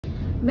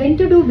When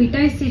to do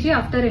BHCG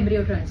after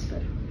embryo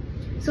transfer?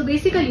 So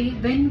basically,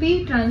 when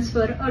we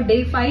transfer a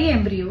day 5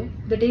 embryo,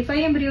 the day 5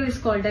 embryo is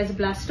called as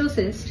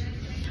blastocyst.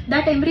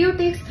 That embryo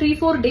takes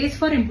 3-4 days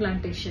for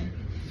implantation,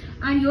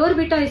 and your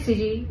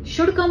BHCG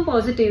should come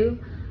positive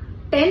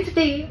 10th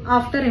day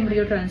after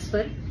embryo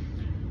transfer.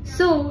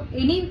 So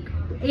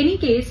any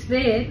case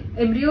where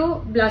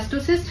embryo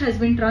blastocyst has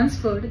been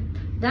transferred,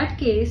 that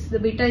case the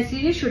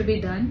BHCG should be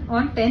done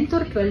on 10th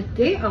or 12th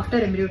day after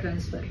embryo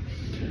transfer.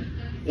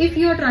 If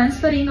you are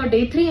transferring a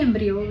day 3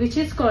 embryo, which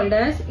is called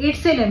as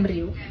 8-cell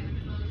embryo,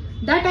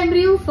 that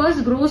embryo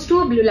first grows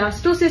to a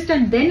blastocyst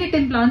and then it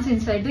implants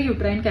inside the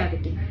uterine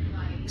cavity.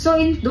 So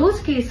in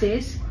those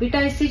cases,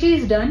 BHCG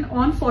is done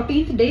on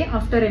 14th day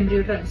after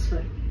embryo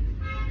transfer.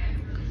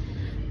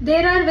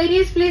 There are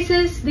various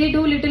places they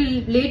do little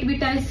late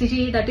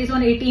BHCG, that is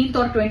on 18th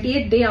or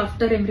 28th day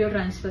after embryo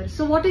transfer.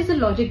 So what is the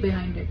logic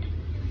behind it?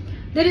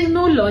 There is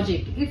no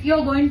logic. If you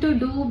are going to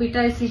do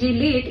BHCG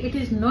late, it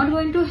is not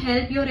going to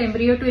help your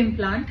embryo to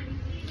implant.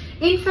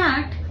 In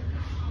fact,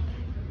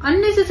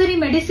 unnecessary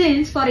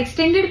medicines for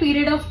extended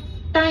period of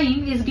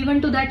time is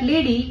given to that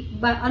lady,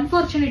 but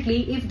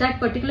unfortunately, if that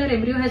particular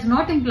embryo has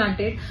not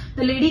implanted,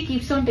 the lady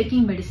keeps on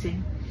taking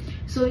medicine.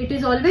 So it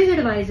is always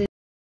advised